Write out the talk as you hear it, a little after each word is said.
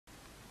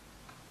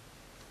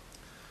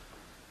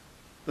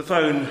The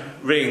phone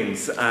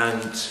rings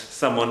and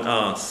someone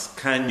asks,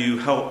 "Can you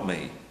help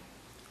me?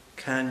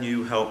 Can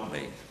you help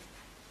me?"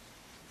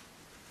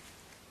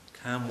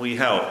 Can we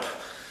help?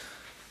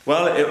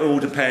 Well, it all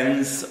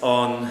depends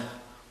on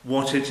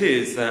what it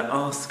is they're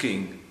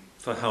asking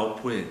for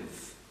help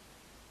with.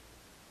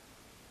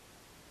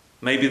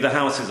 Maybe the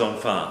house is on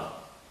fire.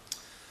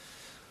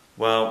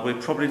 Well,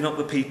 we're probably not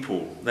the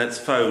people. Let's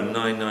phone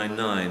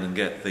 999 and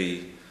get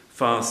the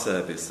fire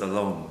service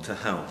along to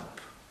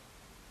help.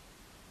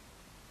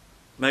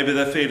 Maybe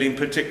they're feeling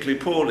particularly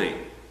poorly,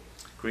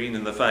 green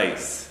in the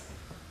face.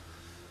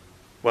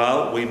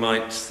 Well, we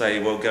might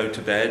say, well, go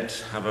to bed,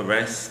 have a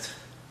rest,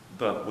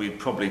 but we'd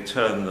probably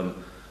turn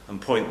them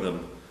and point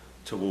them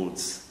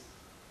towards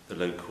the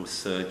local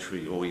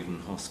surgery or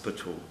even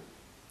hospital.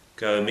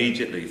 Go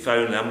immediately,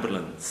 phone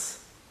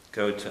ambulance,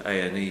 go to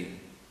A&E.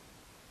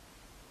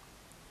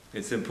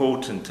 It's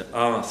important to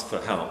ask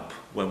for help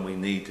when we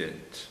need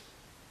it.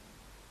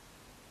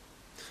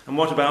 And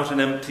what about an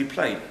empty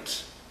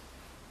plate?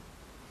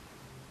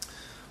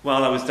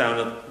 Well, I was down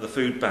at the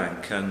food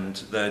bank and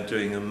they're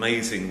doing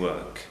amazing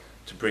work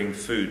to bring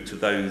food to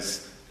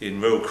those in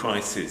real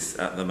crisis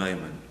at the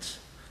moment.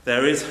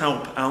 There is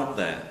help out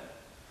there,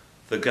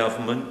 the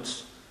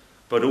government,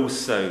 but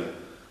also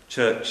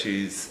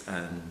churches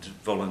and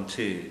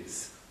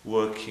volunteers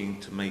working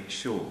to make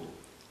sure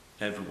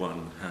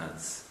everyone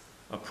has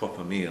a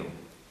proper meal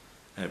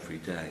every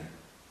day.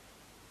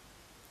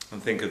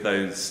 And think of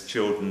those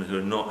children who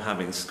are not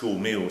having school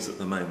meals at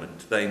the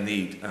moment. They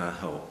need our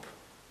help.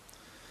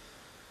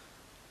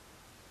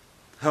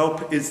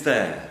 Help is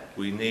there.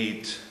 We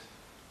need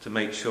to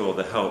make sure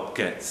the help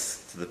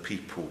gets to the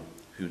people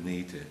who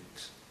need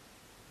it.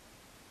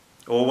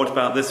 Or what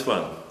about this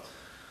one?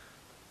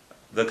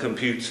 The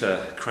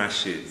computer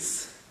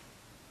crashes.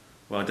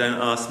 Well, don't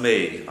ask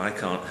me. I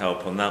can't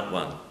help on that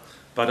one.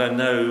 But I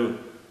know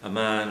a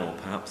man or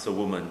perhaps a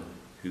woman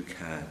who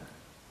can.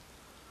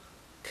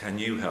 Can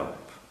you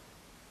help?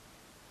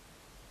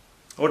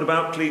 What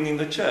about cleaning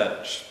the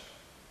church?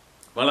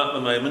 Well, at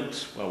the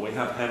moment, we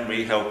have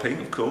Henry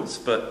helping, of course,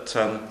 but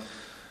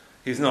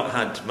he's not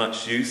had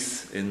much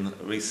use in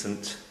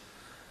recent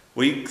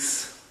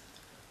weeks,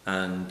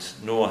 and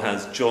nor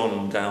has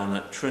John down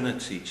at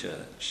Trinity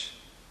Church.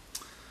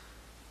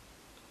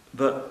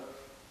 But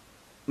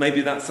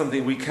maybe that's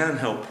something we can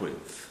help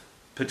with,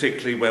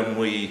 particularly when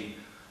we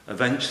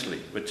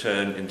eventually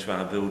return into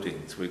our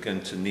buildings. We're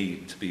going to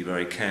need to be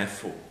very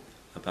careful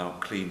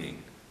about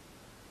cleaning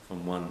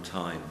from one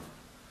time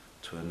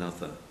to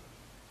another.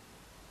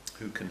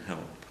 Who can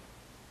help?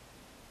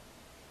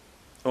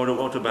 Or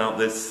what about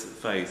this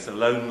face? A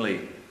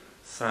lonely,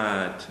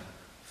 sad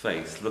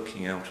face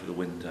looking out of the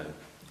window,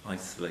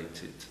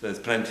 isolated. There's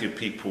plenty of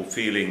people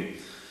feeling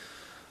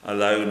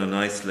alone and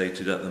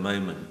isolated at the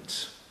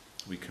moment.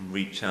 We can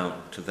reach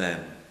out to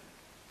them.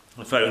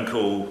 A phone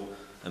call,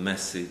 a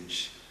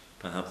message,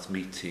 perhaps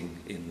meeting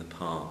in the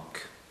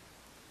park.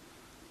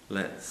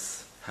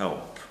 Let's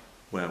help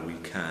where we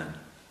can.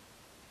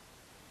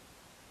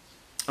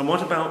 And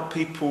what about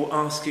people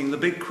asking the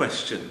big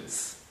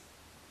questions?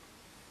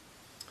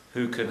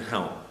 Who can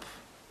help?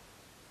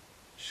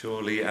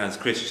 Surely as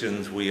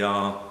Christians we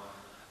are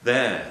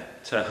there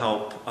to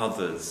help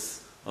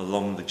others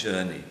along the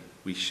journey.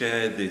 We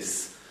share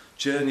this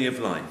journey of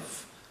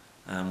life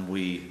and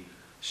we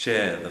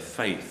share the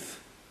faith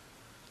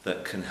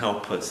that can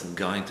help us and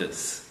guide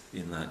us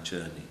in that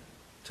journey.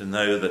 To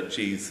know that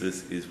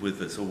Jesus is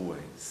with us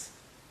always.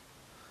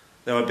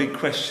 There are big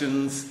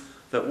questions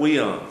that we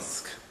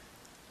ask.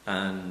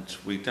 And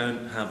we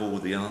don't have all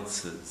the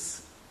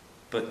answers,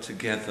 but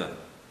together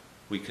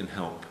we can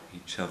help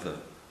each other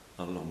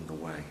along the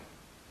way.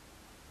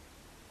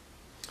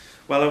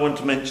 Well, I want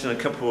to mention a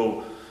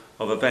couple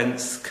of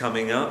events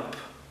coming up.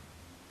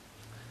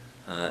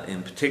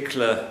 In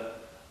particular,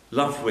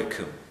 Love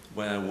Wycombe,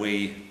 where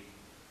we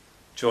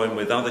join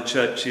with other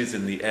churches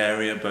in the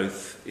area,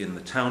 both in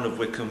the town of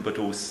Wycombe but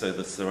also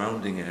the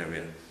surrounding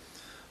area,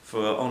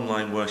 for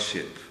online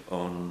worship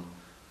on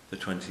the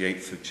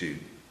 28th of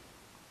June.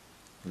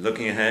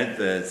 Looking ahead,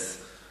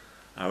 there's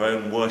our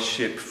own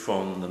worship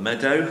from the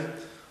meadow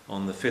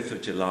on the 5th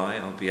of July.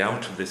 I'll be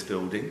out of this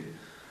building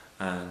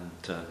and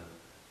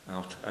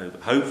out over,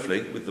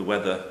 hopefully with the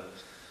weather,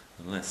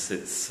 unless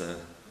it's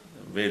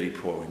really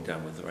pouring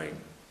down with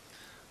rain,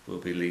 we'll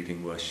be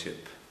leading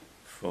worship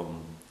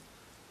from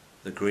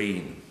the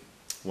green.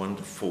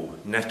 Wonderful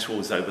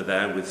nettles over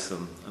there with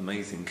some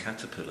amazing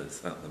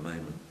caterpillars at the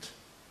moment.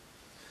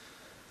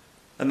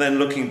 And then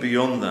looking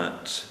beyond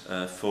that,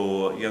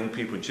 for young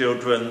people and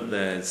children,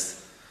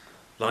 there's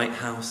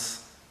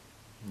Lighthouse,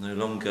 no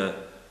longer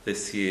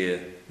this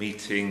year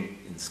meeting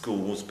in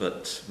schools,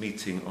 but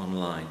meeting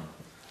online.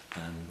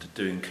 And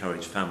do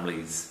encourage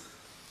families,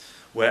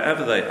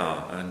 wherever they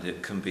are, and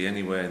it can be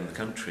anywhere in the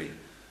country,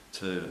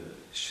 to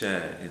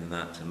share in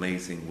that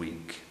amazing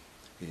week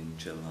in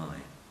July.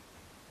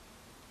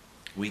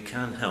 We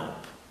can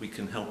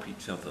help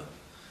each other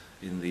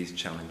in these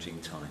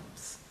challenging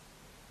times.